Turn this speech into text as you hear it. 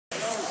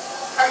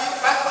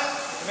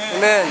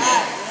Amen.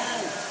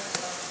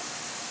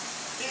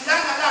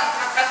 Tingnan na lang,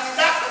 ang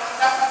kandidato ang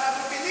dapat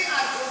na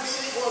pipilian kung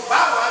dili o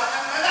bawal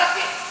ng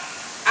lalaki.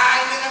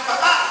 Ay ng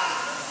babae.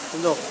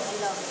 Tulo.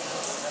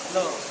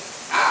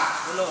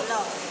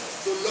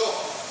 Tulo.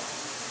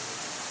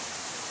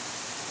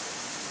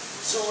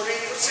 Sorry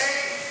to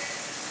say,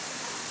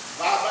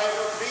 Babay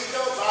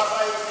Rodrigo,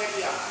 Babay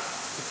Miriam.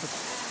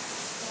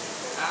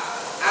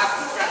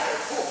 Ako, brother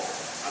ko.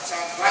 At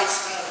sa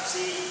vice na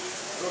si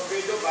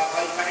Rodrigo,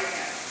 babay pa rin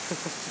yan.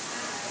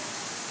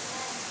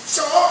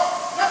 So,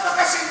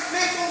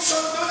 napakasimple kung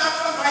sundo na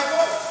ito ang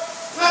Bible.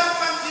 Nga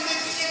naman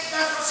dinidiit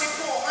na ito si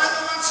Po, nga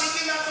naman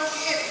sige na ito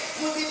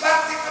diit,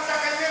 mudibati pa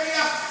ta kay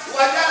Miriam,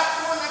 wala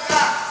po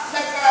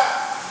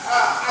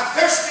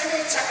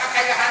nag-underestimate sa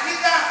kakayahan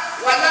nila,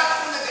 wala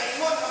po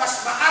nag-ingon na mas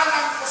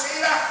maalam po sa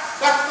ila,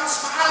 but mas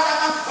maalam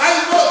ang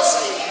Bible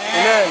sa ila.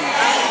 Amen.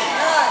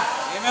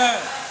 Amen.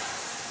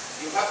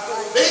 You have to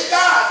obey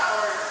God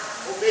or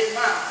obey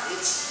man.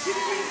 It's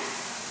between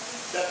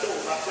the two,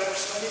 but there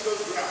is no middle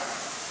ground.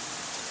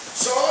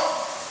 So,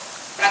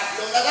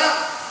 tatlo na lang.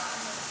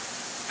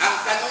 Ang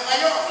tanong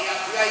ngayon,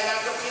 i-apply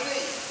natin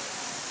kini.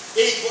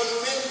 Able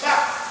men ba?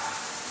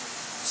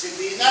 Si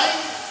Binay,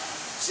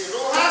 si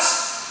Rojas,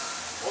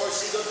 o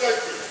si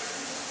Duterte?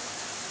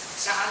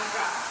 Saan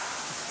ka?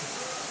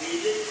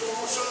 Pilit ko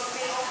mo sulti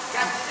o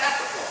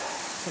kandidato ko.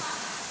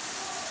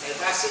 Kaya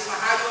base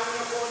mahayong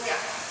niyo po niya.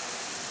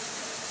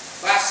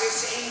 Base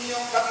sa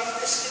inyong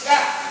pag-investiga,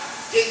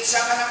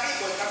 kinsa man ang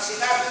able. Pag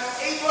sinabi ng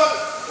able,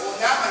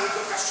 una,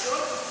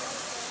 mahedukasyon,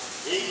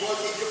 able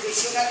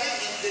educationally,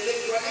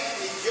 intellectually,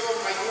 medyo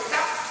may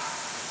utak.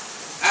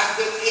 And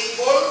then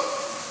able,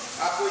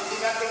 pwede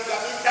natin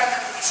gamitan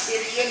ng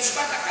experience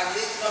ba,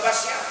 nakalit na ba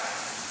siya?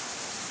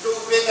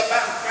 Proven na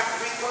ba ang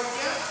track record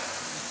niya?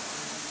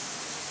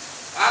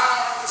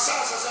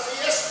 Isa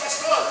sasabi, yes,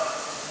 pastor,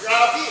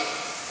 grabe,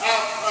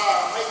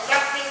 may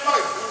track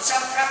record,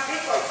 isang track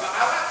record,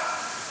 maawa.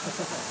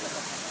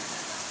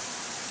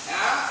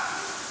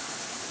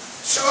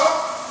 So,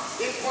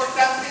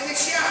 importante din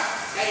siya.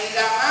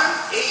 Kailangan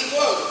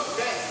able.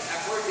 Then,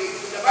 according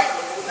to the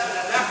Bible, una,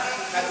 lalaki,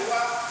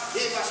 kadua,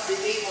 he must be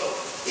able.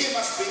 He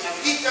must be a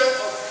leader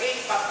of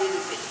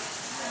capability.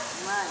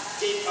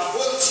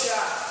 Capable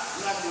siya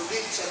na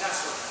dulit sa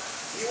naso.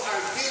 You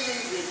are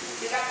dealing with,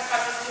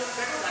 pinakakalit yung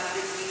pero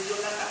 100 million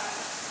na na.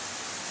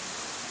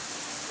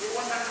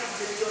 100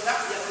 million na,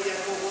 yan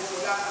pupunto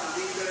lang ang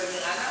leader ni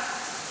Ana.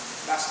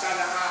 Basta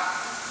lang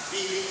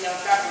piling lang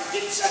ka,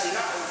 kung sa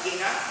nila, okay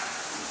na.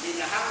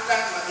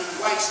 Hinahanglan, maging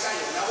wise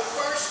tayo. Now, of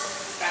course,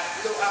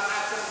 tatlo ang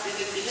atong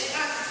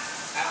pinipilian.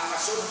 Ang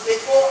masunti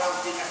ko,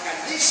 ang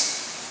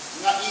pinaka-list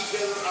na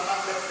evil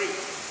among the three.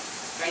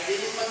 Kaya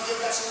di naman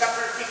yun na sila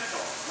perfecto.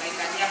 May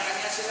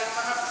kanya-kanya silang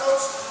mga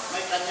flaws,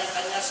 may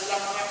kanya-kanya silang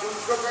mga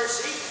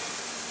controversy.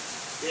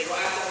 Pero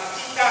atong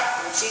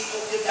makita kung sino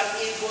yun ang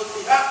evil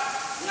nila,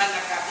 na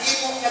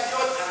nakahimong na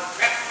yun, ang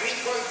track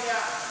record niya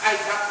ay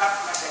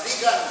dapat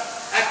masaligan.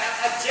 At ang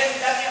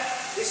agenda niya,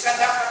 isa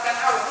dapat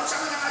tanaw. Kung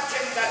saan ang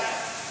agenda niya?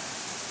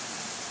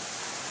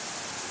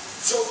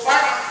 So far,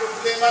 ang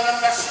problema ng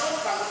nasyon,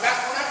 pangulat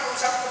mo na kung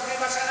saan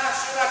problema sa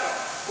nasyon na ito.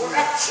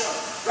 Corruption,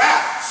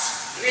 drugs,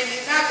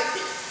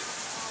 criminality.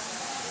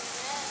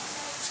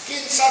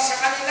 Kinsa sa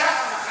kanila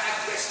ang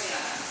maka-address niya.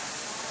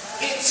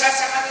 Kinsa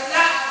sa kanila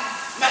ang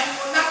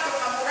maimunato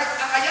ang murag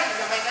ang ayan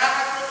na may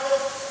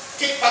nakatuto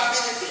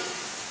capability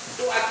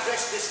to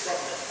address this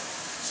problem.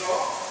 So,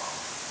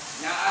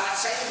 naanak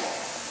sa imo,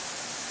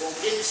 kung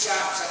kinsa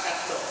sa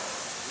tatlo,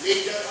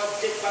 leader of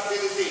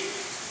capability.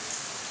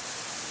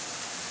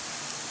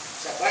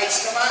 Sa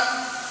vice naman,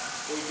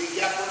 kung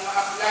bigyan kong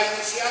ma-apply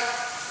na siya,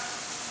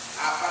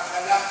 apat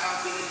na lang ang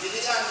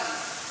pinipilian.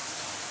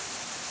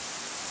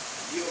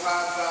 You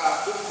have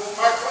Bongbong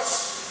Marcos,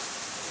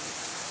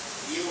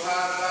 you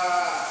have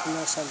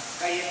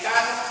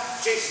Cayetano,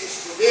 Chase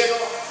Escudero,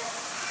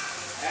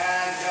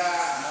 and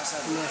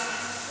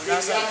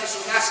Villanes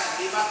Unasan.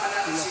 Lima pa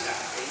lang sila.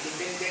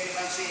 Independent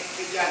man si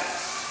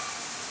Villanes.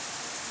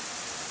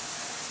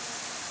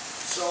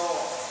 So,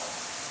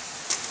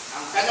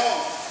 ang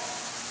tanong,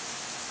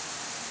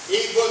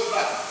 able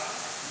ba?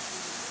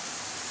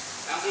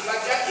 Ang iba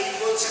dyan,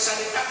 able sa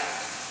salita.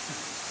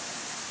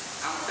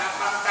 Ang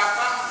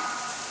tapang-tapang,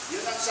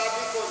 yun ang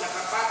sabi ko,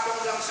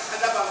 nakapatong lang sa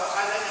kalabaw,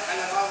 akala niya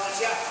kalabaw na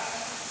siya.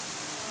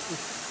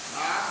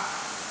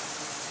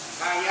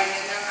 Kaya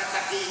niya nang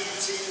atakihin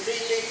si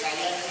Enrique,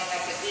 kaya niya nang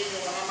atakihin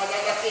yung mga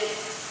malalaki,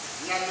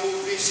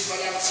 nanubis pa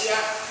lang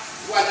siya,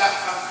 wala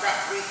pang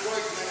track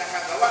record na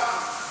nakagawa.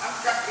 Ang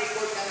track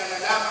record na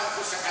nalalaman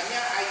ko sa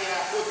kanya ay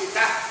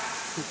kudita.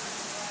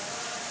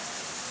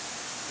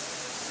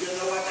 You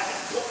know what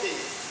I'm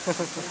talking?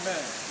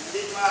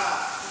 Hindi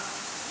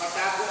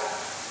matago.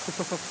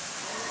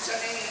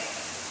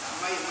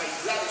 My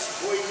blood is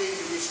boiling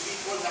with these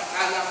people na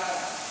kala mo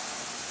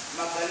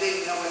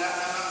magaling na wala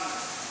namang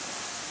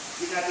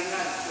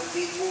ginalingan,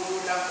 kundi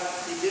puro lang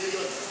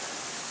multi-billion.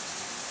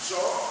 So,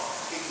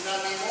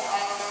 tignan mo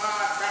ang mga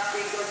track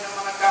record ng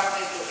mga tao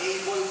na ito,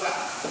 able ba?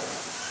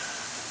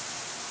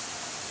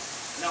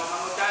 Now,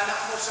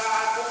 sa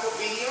akong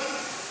opinion,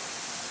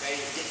 kay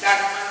kita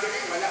naman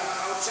din, wala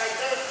mga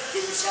outsider,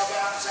 kinsa ba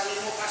ang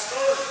salimo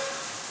pastor?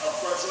 Of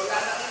course, wala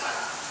na iba.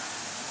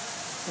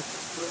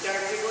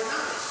 Duterte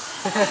Bornales.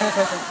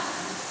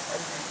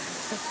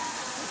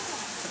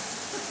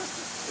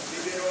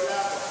 Bibiro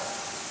lang ako.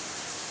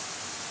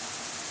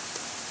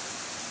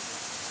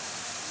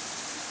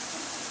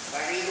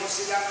 Pareho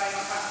sila may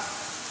mga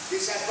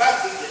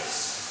disadvantages.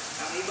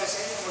 Ang iba sa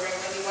inyo, huwag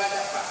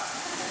maniwala pa.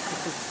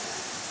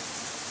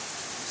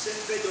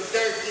 Siyempre,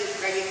 Duterte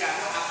kayo na,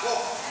 ako,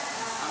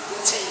 ang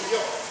good sa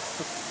inyo.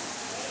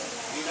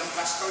 Bilang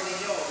pastor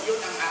ninyo,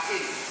 yun ang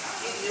akin. Ang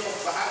inyo,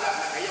 bahala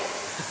na kayo.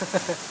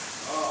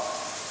 Oh.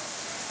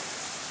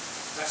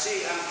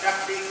 Kasi ang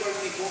track record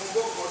ni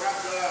Bongbong,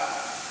 murag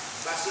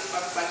kasi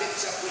pagbalik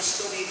sa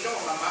pwesto nito,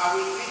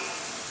 mamawin ni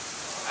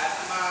at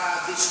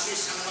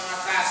ma-dismiss ang mga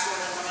kaso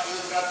ng mga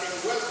ill-gotten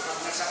wealth pag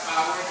nasa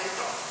power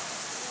nito.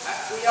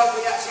 At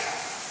kuya-kuya siya.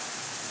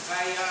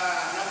 Kaya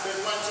number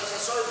 1 siya sa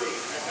survey,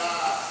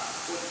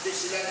 nag-punti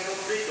sila ni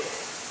Rodrigo.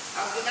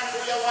 Ang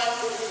kinakuyawan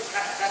ko yung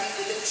kaning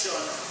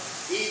election,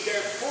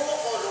 either Po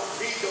o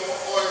Rodrigo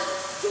or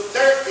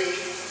Duterte,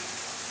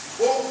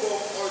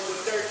 Bongbong or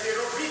Duterte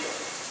Rodrigo.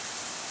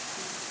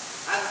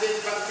 And then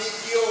pag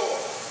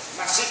medyo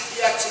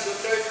masikyat si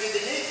Duterte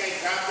din kay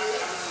grabe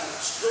ang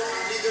strong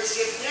ang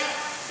leadership niya,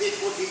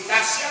 ipudita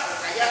siya o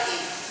kaya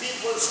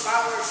people's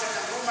power siya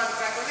ng Roman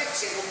Catholic,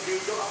 si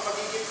Rodrigo ang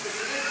magiging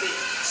presidente,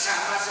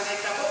 sama sa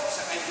naitabok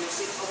sa kay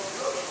Joseph of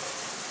Glory.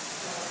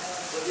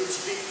 So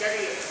it's been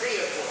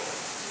prayer po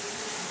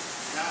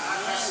na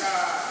ana sa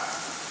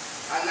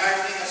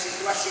alarming na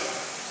sitwasyon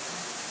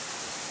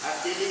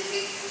at dilig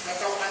ni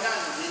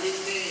katawanan, dilig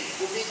ni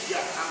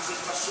kumidya ang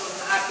sitwasyon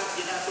na ato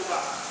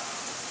ginatuba.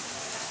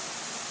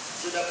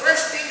 So the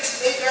first thing is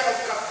leader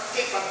of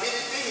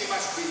capability, he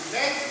must be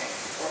men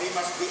or he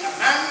must be a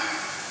man,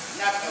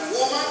 not a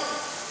woman.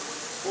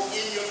 Kung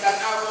inyo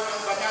tanawon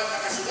ng banal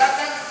na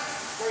kasulatan,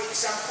 for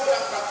example,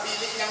 ang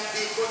pagpili ng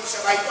deacon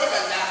sa Bible,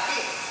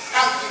 lalaki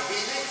ang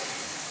pipili.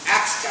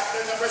 Acts chapter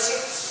number 6.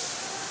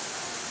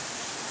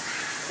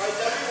 By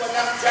the way,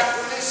 walang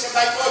diaconess sa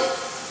Bible.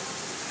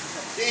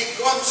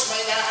 Deacons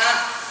may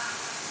naa.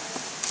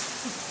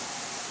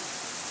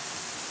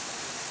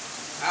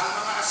 Ang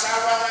mga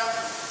asawa ng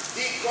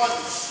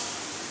deacons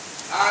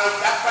ay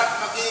dapat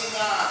maging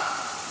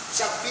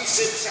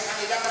submissive sa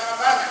kanilang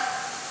mga bana.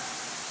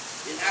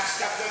 In Acts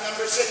chapter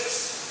number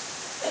 6.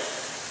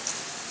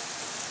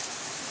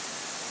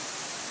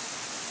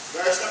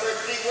 Verse number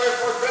 3,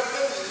 wherefore,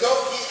 brethren,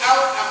 look ye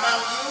out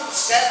among you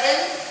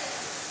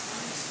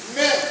 7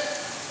 men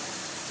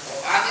of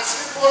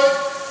honest report,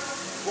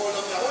 full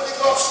of the Holy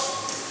Ghost,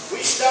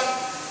 wisdom,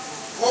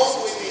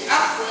 whom we may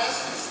apprehend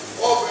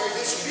over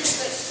this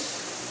business.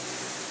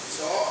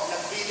 So,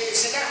 nagpili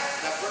sila.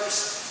 The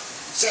first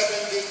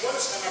 7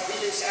 deacons na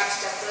napili sa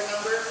Acts chapter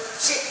number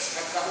 6.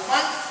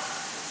 Nagkahuman,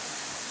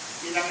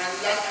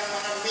 pinanganlan ang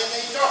mga men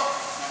na ito.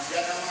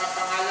 Nandiyan ang mga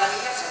pangalan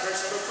nila sa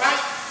verse number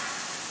 5.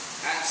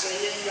 And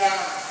saying,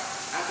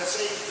 and the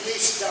saying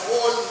pleased the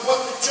whole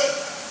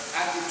multitude,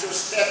 and the Jews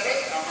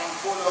stepped among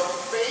full of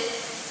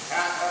faith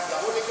and of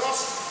the Holy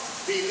Ghost,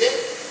 Philip,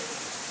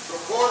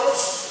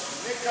 Prochorus,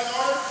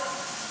 Nicanor,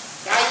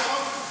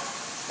 Timon,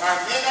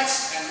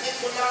 Parmenas, and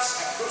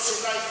Nicholas, a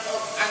proselyte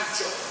of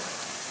Antioch.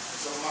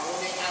 So,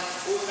 mahuni ang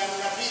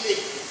unang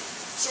napili.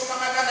 So,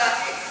 mga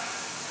lalaki,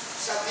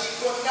 sa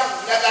deacon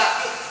lang,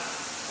 lalaki.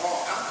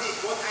 O, ang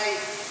deacon ay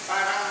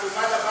parang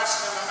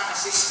lumalabas ng mga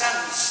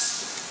assistants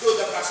to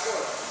the pastor.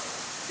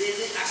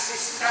 Dili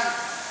assistant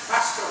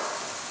pastor.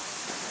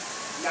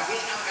 Lahi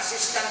ang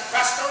assistant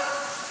pastor,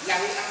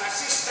 lahi ang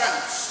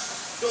assistants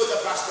to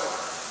the pastor.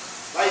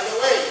 By the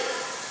way,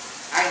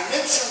 I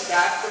mentioned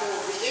that to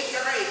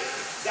reiterate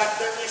that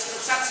there is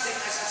no such thing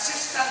as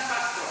assistant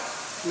pastor.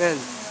 Amen.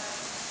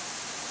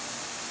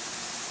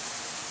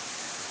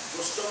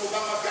 Gusto mo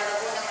bang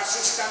magkaroon ng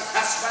assistant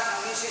husband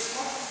ang misis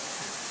mo?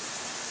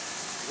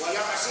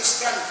 Walang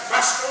assistant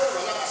pastor,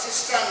 walang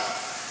assistant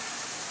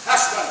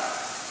husband.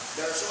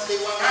 There's only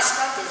one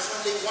husband, there's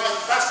only one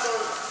pastor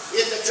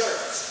in the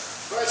church.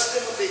 1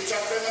 Timothy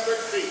chapter number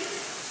 3.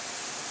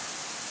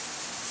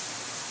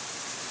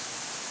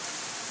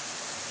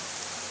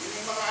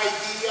 Yung mga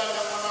idea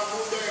ng mga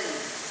modern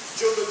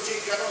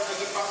theology karon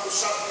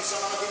nagipang-usap ni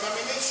sa mga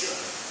denomination.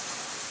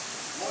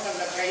 Muna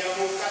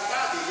nagkayamukan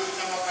ta, dili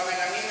na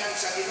mapangalanginan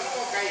sa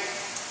Ginoo kay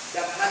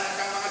daghan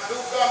ang mga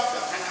dugam,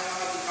 daghan ang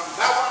mga dipang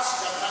bawas,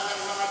 daghan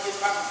ang mga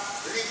dipang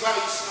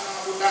revise ng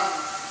mga butang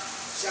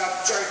sa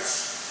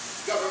church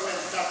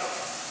government nato.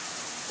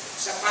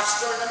 Sa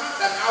pastor naman,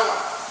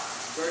 tanawa.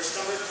 Verse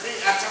number 3,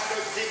 chapter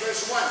 3,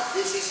 verse 1.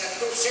 This is a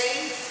true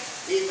saying,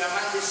 if a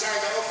man desire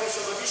the office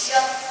of a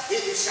bishop,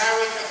 he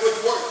desiring a good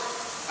work.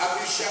 A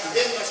bishop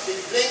then must be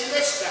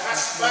blameless, the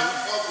husband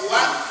of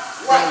one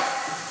wife.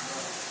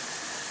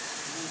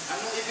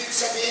 Anong ibig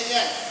sabihin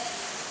yan?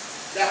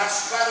 The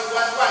husband of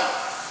one wife,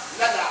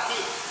 lalaki.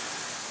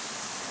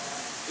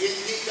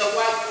 Hindi the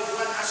wife of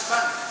one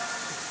husband.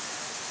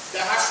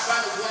 The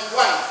husband of one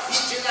wife,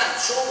 vigilant,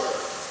 sober,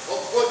 of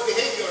good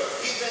behavior,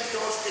 given to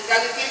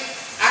hospitality,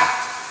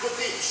 apt to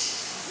teach,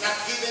 not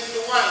given to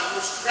wine,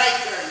 no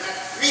striker, not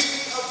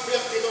greedy of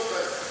filthy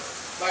lucre,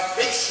 but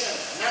patient,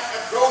 not a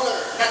brawler,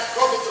 not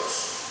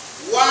covetous,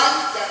 one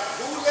that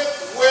ruleth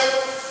well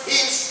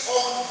his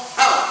own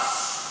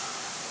house,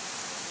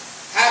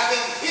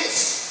 having his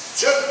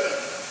children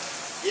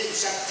in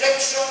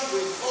subjection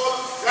with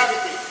all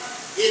gravity.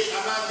 If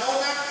a man know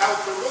not how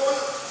to rule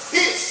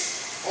his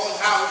own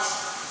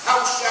house,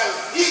 how shall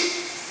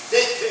he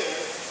take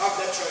care of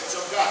the church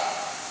of God?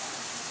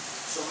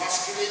 So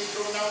masculine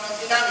pronoun ang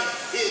ginamit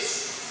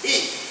is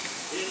he,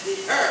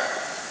 hindi her,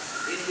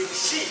 hindi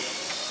she,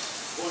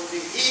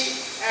 only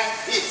he and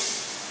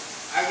his.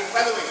 Are you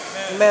following?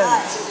 Amen.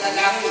 So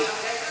lalaki ang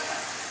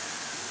kailangan.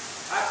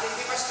 At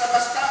hindi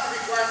basta-basta ang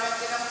requirement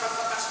din ng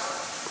pagpapastor.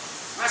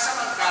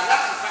 Masamantala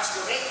ang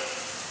pastorate.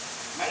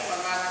 May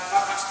mga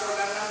nagpapastor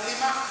lang ng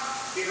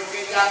 5, pero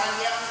kailangan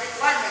niya ang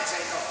requirement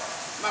sa ito.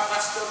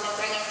 Mapastor ng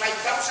kanyang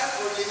 5,000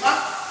 o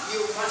 5,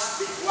 you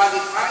must be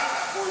qualified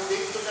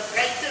according to the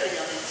criteria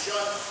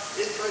mentioned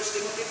in 1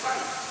 Timothy 5,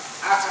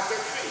 chapter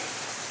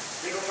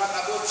 3. Pero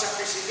pag-abot sa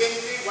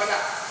presidente, wala.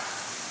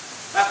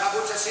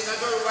 Pag-abot sa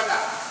senador, wala.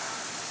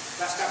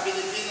 Basta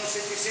Filipino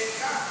citizen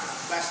ka,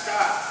 basta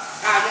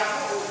kaya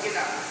mo, okay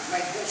lang. May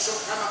puso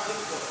ka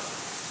maglingkod.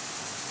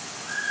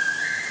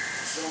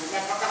 So,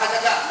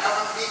 napakahalaga.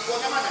 Now, ang diko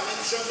naman,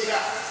 na-mention nila.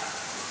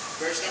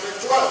 Verse number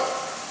 12.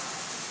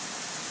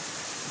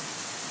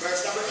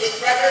 Verse number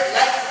 8, brother,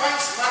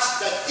 likewise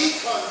must the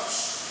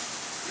deacons,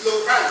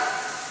 plural.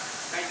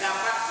 Kaya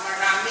dapat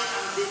marami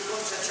ang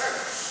deacon sa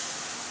church.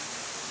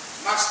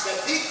 Must the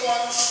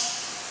deacons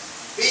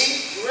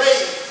be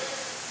grave,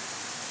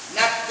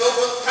 not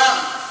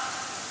double-tongued,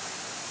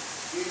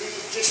 dili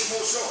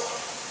chismoso,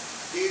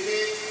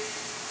 dili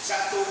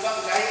sa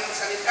tubang lahi ang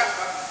salita,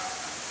 pag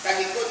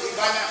talikod,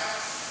 iba na.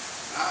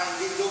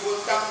 Hindi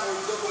double-tongued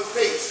or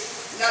double-faced.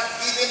 Not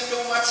given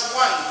too much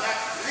wine, not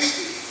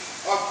greedy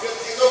of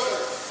filthy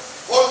lucre,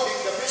 holding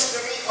the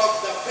mystery of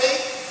the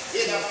faith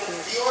in a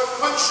pure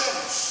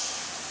conscience.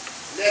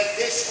 Let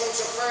this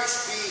also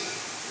first be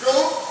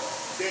proved,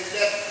 then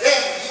let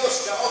them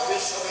use the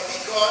office of a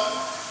deacon,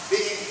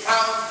 being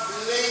found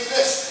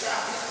blameless.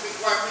 Grabe ang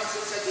requirements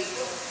sa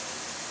deacon.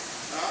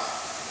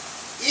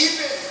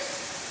 Even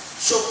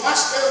so,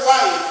 master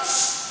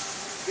wives,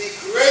 be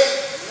great,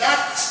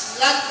 not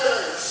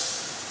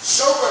slanderers,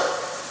 sober,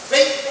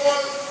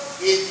 faithful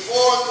in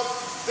all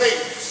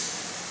things.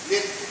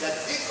 Let the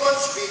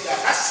deacons be the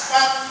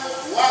husband of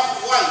one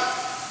wife,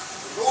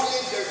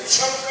 ruling their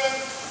children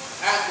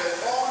and their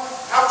own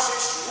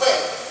houses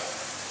well.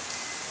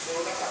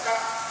 So,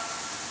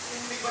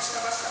 hindi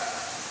basta-basta.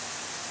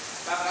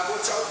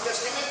 Pag-abot sa Old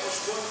Testament,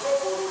 Osbon ko,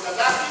 puro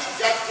lalaki,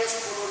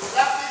 Judges, puro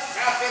lalaki,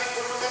 Prophet,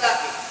 puro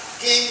lalaki,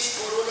 Kings,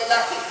 puro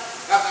lalaki.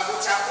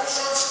 Pag-abot sa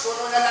apostles,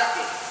 puro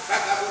lalaki.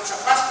 Pag-abot sa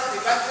pastor,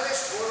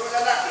 evangelist, puro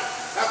lalaki.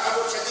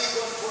 Pag-abot sa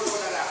deacon, puro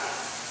lalaki.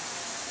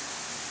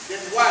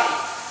 Then why,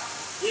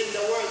 in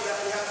the world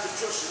that we have to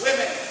choose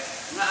women,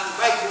 na ang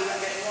Bible na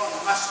ngayon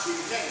must be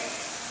named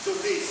to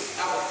lead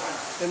our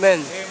country?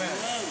 Amen.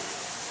 Amen.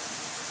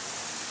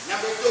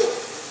 Number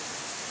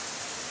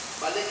 2,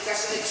 balik ka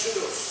sa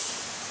Exodus.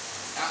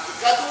 Ang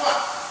ikadua,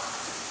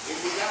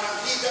 hindi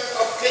naman leader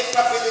of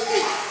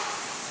capability.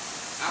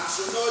 Ang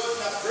sunod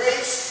na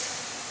phrase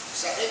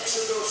sa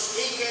Exodus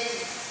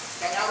 18,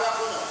 tanawa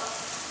ko no.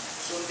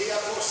 Sundi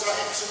ako sa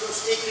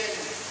Exodus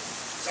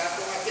 18 sa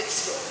atong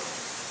teksto.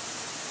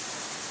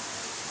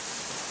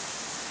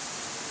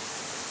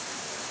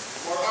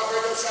 Moreover,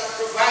 thou shalt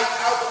provide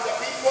out of the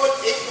people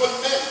equal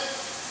men.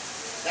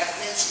 That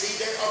means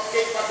leader of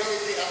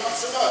capability. Anong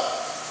sunod?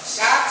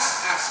 Such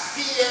as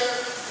fear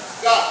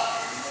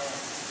God.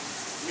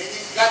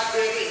 Meaning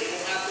God-fearing.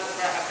 Kung ato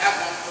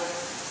kahatagan kung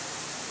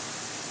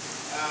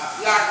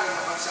laro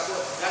na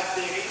magsabot.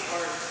 God-fearing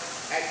or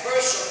a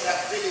person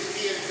that really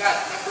fear God.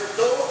 Number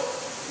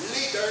 2,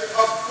 leader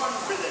of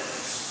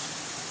confidence.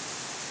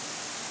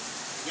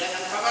 Yan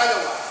ang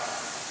pangalawa.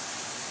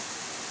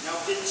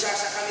 Naupinsa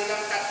sa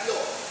kanilang tatlo.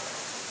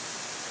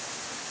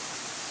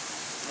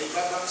 May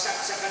babagsak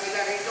sa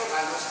kanila rito.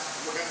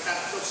 Halos magang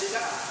tatlo sila.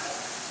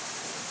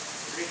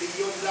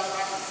 Reliyon lang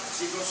ang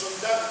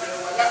sinusundan pero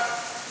wala.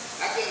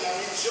 Aking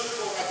na-mention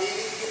ko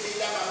kadilig ko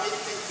nila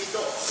ma-maintain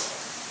ito.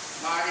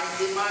 Maring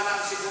 5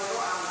 lang siguro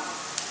ang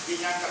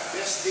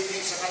pinaka-best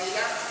din sa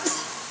kanila.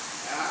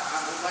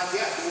 Ang uban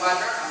diya, 2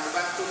 lang. Ang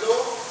uban 3.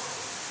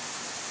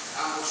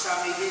 Ang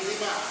usami din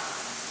 5.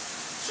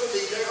 So,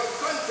 leader of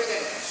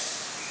confidence.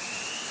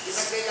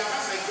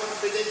 Kailangan may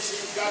confidence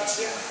in God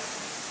siya.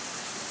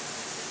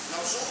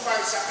 Now,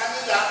 supay sa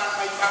kanila, ang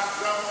may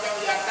background lang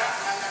yata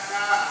na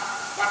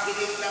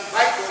nakapakinig ng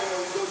Bible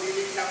o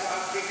dudiling lang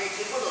ang kay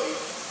Kibuloy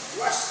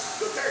was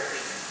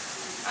Duterte.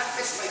 At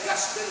least may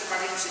gospel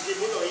pa rin si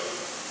Kibuloy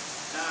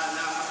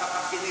na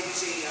makapakinig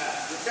si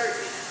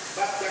Duterte.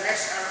 But the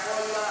rest are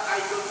all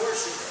idol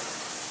worshippers.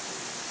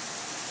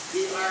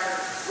 They are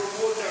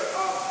promoter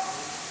of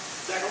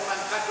the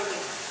Roman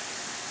Catholic.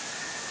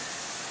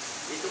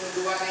 Itong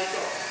 2 na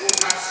ito,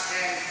 Lucas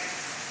and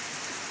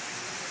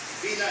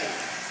Binay.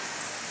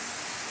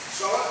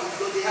 So,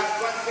 do they have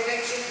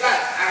confidence in God?